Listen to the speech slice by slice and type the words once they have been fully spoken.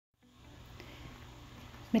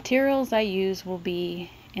Materials I use will be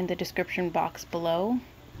in the description box below,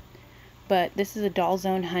 but this is a Doll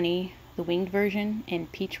Zone Honey, the winged version, in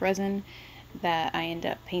peach resin that I end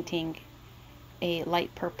up painting a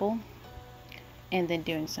light purple and then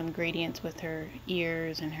doing some gradients with her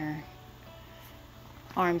ears and her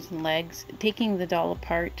arms and legs. Taking the doll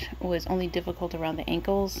apart was only difficult around the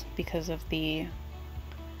ankles because of the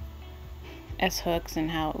S-hooks and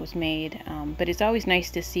how it was made, but it's always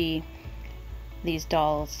nice to see these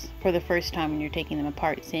dolls for the first time when you're taking them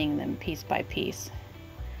apart, seeing them piece by piece.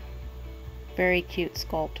 Very cute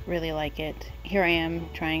sculpt, really like it. Here I am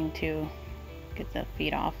trying to get the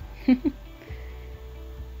feet off.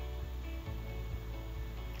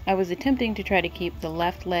 I was attempting to try to keep the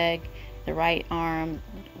left leg, the right arm,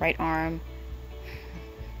 right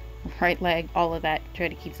leg, all of that, try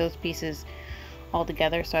to keep those pieces all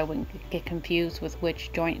together so I wouldn't get confused with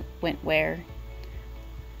which joint went where.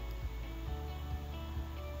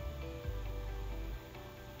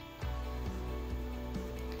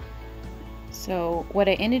 So what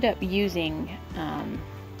I ended up using,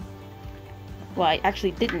 well, I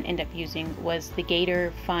actually didn't end up using, was the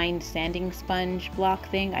Gator fine sanding sponge block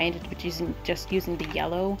thing. I ended up just using the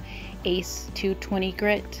yellow Ace 220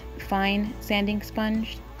 grit fine sanding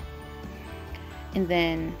sponge. And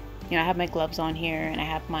then, you know, I have my gloves on here, and I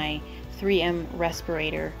have my 3M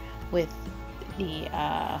respirator with the,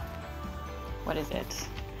 what is it?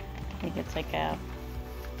 I think it's like a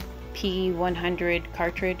P100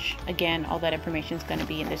 cartridge. Again, all that information is going to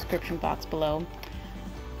be in the description box below.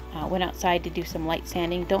 Went outside to do some light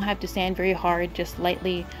sanding. Don't have to sand very hard, just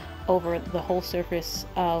lightly over the whole surface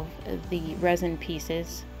of the resin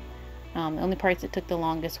pieces. The only parts that took the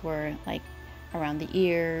longest were like around the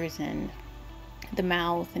ears and the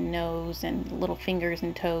mouth and nose and little fingers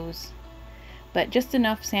and toes. But just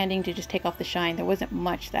enough sanding to just take off the shine. There wasn't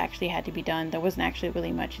much that actually had to be done. There wasn't actually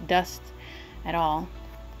really much dust at all.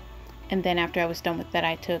 And then after I was done with that,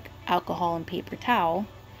 I took alcohol and paper towel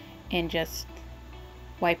and just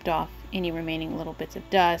wiped off any remaining little bits of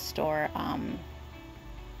dust or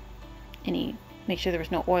make sure there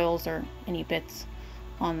was no oils or any bits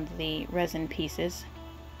on the resin pieces.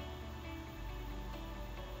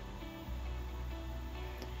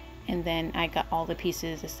 And then I got all the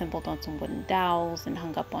pieces assembled on some wooden dowels and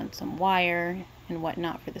hung up on some wire and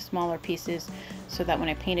whatnot for the smaller pieces, so that when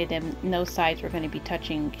I painted them, no sides were going to be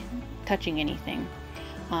touching anything.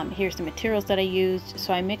 Here's the materials that I used.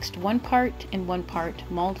 So I mixed 1 part and 1 part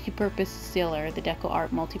multipurpose sealer, the DecoArt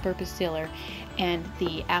multipurpose sealer, and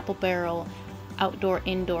the Apple Barrel outdoor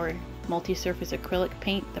indoor multi-surface acrylic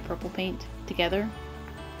paint, the purple paint, together.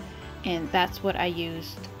 And that's what I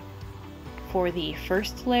used for the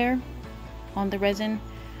first layer on the resin,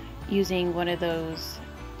 using one of those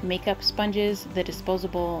makeup sponges, the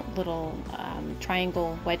disposable little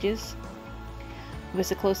triangle wedges. It was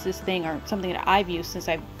the closest thing, or something that I've used since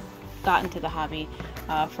I've gotten to the hobby,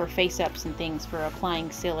 for face-ups and things, for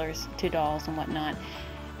applying sealers to dolls and whatnot.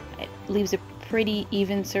 It leaves a pretty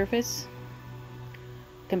even surface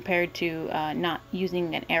compared to not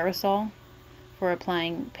using an aerosol for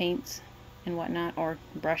applying paints and whatnot, or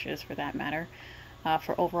brushes for that matter,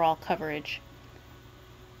 for overall coverage.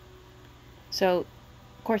 So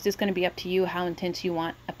of course it's going to be up to you how intense you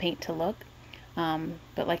want a paint to look.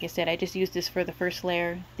 But like I said, I just used this for the first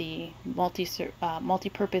layer, the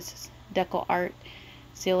multi-purpose DecoArt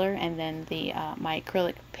sealer, and then the my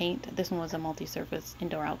acrylic paint. This one was a multi-surface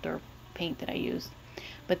indoor-outdoor paint that I used.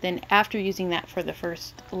 But then after using that for the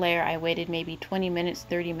first layer, I waited maybe 20 minutes,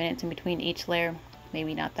 30 minutes in between each layer.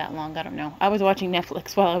 Maybe not that long, I don't know. I was watching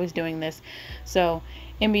Netflix while I was doing this, so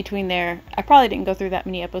in between there, I probably didn't go through that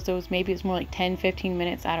many episodes. Maybe it's more like 10-15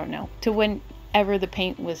 minutes, I don't know, to whenever the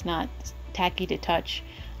paint was not tacky to touch.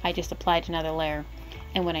 I just applied another layer,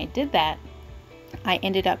 and when I did that, I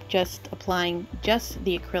ended up just applying just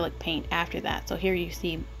the acrylic paint after that. So here you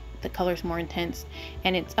see the color's more intense,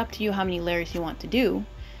 and it's up to you how many layers you want to do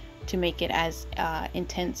to make it as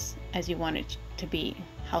intense as you want it to be,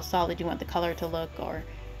 how solid you want the color to look, or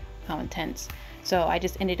how intense. So I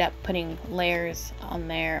just ended up putting layers on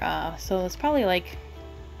there, so it's probably like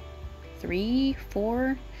 3,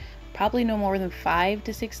 4, probably no more than 5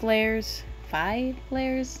 to 6 layers, 5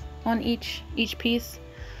 layers on each piece.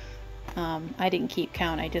 I didn't keep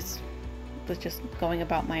count, I was just going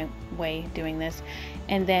about my way doing this.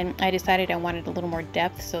 And then I decided I wanted a little more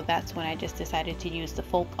depth, so that's when I just decided to use the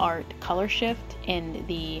FolkArt color shift in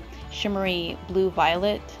the shimmery blue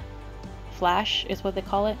violet flash is what they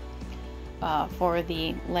call it, for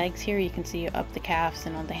the legs. Here you can see up the calves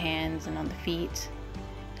and on the hands and on the feet.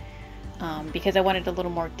 because I wanted a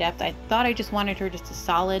little more depth. I thought I just wanted her just a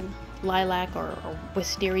solid lilac or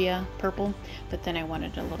wisteria purple, but then I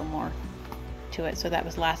wanted a little more to it, so that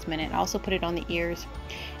was last minute. I also put it on the ears,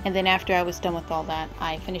 and then after I was done with all that,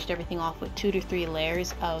 I finished everything off with 2 to 3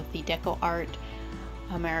 layers of the DecoArt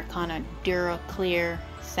Americana DuraClear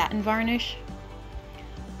satin varnish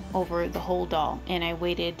over the whole doll, and I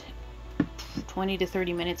waited 20 to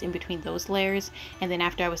 30 minutes in between those layers, and then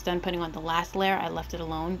after I was done putting on the last layer, I left it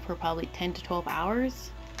alone for probably 10 to 12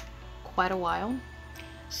 hours, quite a while,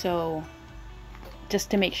 so just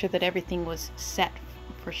to make sure that everything was set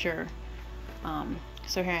for sure.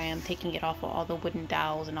 So here I am taking it off of all the wooden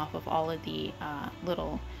dowels and off of all of the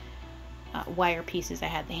little wire pieces I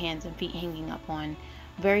had the hands and feet hanging up on.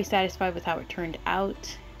 Very satisfied with how it turned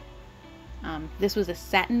out. This was a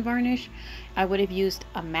satin varnish. I would have used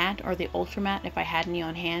a matte or the ultra matte if I had any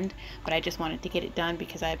on hand, but I just wanted to get it done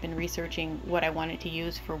because I had been researching what I wanted to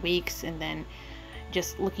use for weeks, and then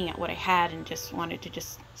just looking at what I had and just wanted to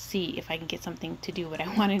just see if I can get something to do what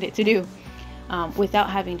I wanted it to do. Without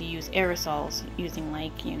having to use aerosols, using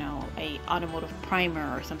like, you know, a automotive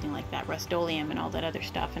primer or something like that, Rust-Oleum and all that other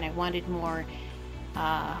stuff, and I wanted more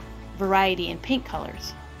variety in paint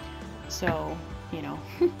colors, so, you know,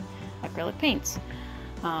 acrylic paints,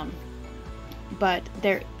 but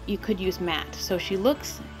there you could use matte, so she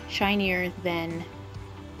looks shinier than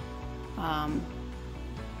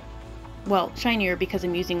well, shinier because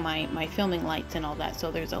I'm using my filming lights and all that,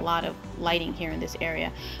 so there's a lot of lighting here in this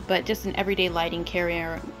area, but just in everyday lighting,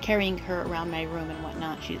 carrying her around my room and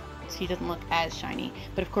whatnot, she doesn't look as shiny,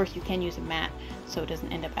 but of course you can use a matte so it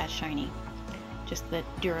doesn't end up as shiny. Just the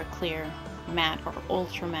DuraClear matte or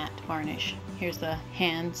ultra matte varnish. Here's the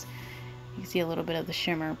hands. You can see a little bit of the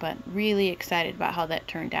shimmer, but really excited about how that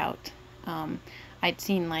turned out. I'd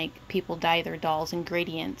seen like people dye their dolls in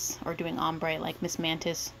gradients or doing ombre, like Miss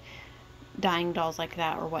Mantis dyeing dolls like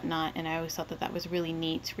that or whatnot, and I always thought that that was really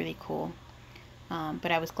neat. It's really cool.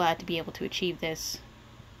 But I was glad to be able to achieve this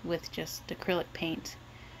with just acrylic paint.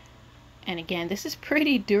 And again, this is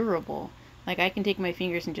pretty durable. Like, I can take my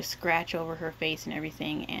fingers and just scratch over her face and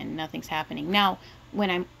everything and nothing's happening. Now, when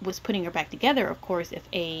I was putting her back together, of course, if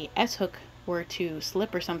a S-hook were to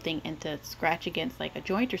slip or something and to scratch against like a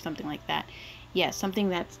joint or something like that, yes, something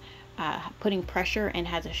that's putting pressure and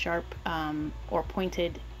has a sharp or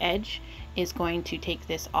pointed edge is going to take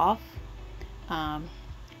this off.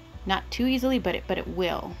 Not too easily, but it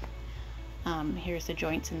will. Here's the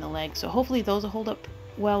joints in the legs, so hopefully those will hold up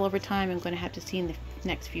well over time. I'm going to have to see in the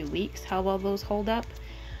next few weeks how well those hold up.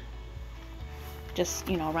 Just,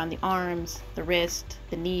 you know, around the arms, the wrist,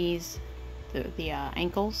 the knees, the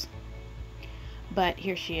ankles. But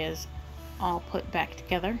here she is, all put back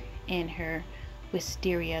together in her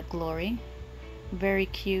Wisteria glory. Very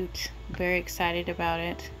cute, very excited about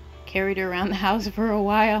it. Carried her around the house for a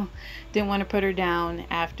while. Didn't want to put her down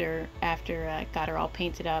after I got her all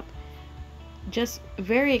painted up. Just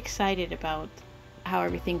very excited about how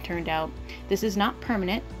everything turned out. This is not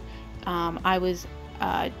permanent. I was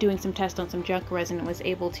doing some tests on some junk resin and was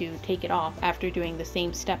able to take it off after doing the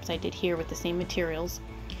same steps I did here with the same materials,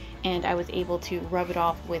 and I was able to rub it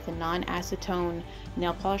off with a non-acetone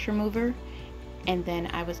nail polish remover, and then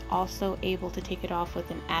I was also able to take it off with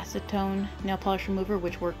an acetone nail polish remover,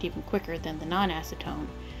 which worked even quicker than the non-acetone.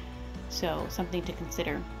 So something to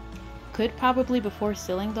consider. Could probably, before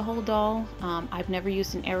sealing the whole doll, I've never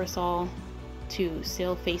used an aerosol to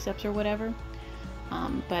seal face-ups or whatever,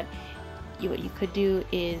 but what you could do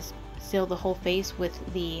is seal the whole face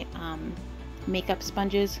with the makeup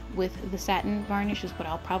sponges with the satin varnish, is what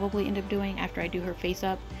I'll probably end up doing after I do her face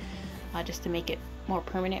up, just to make it more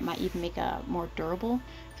permanent. Might even make a more durable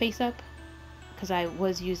face up, because I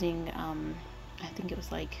was using I think it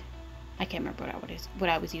was like, I can't remember what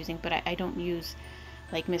I was using, but I don't use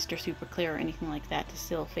like Mr. Super Clear or anything like that to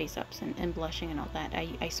seal face ups and blushing and all that.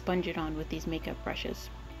 I sponge it on with these makeup brushes.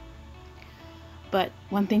 But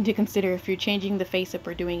one thing to consider if you're changing the face up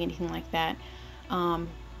or doing anything like that,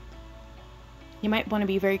 you might want to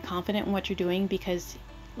be very confident in what you're doing, because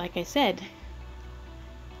like I said,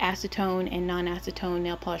 acetone and non-acetone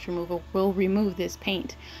nail polish removal will remove this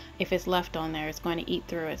paint. If it's left on there, it's going to eat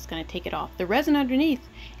through it, it's going to take it off. The resin underneath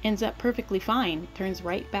ends up perfectly fine, turns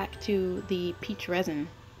right back to the peach resin,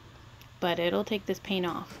 but it'll take this paint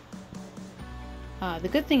off. The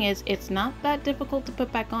good thing is it's not that difficult to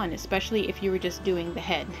put back on, especially if you were just doing the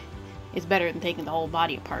head. It's better than taking the whole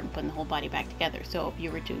body apart and putting the whole body back together. So if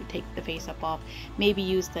you were to take the face up off, maybe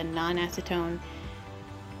use the non-acetone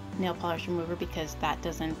nail polish remover, because that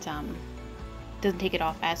doesn't take it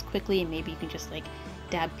off as quickly, and maybe you can just like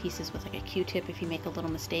dab pieces with like a Q-tip if you make a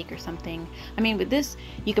little mistake or something. I mean, with this,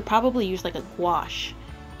 you could probably use like a gouache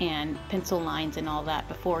and pencil lines and all that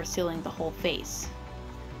before sealing the whole face.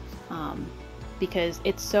 Because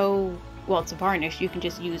it's so, well, it's varnish, you can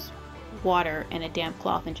just use water and a damp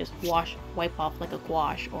cloth and just wipe off like a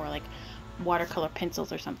gouache or like watercolor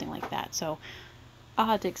pencils or something like that. So I'll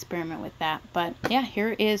have to experiment with that. But yeah,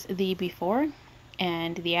 here is the before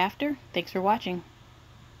and the after. Thanks for watching.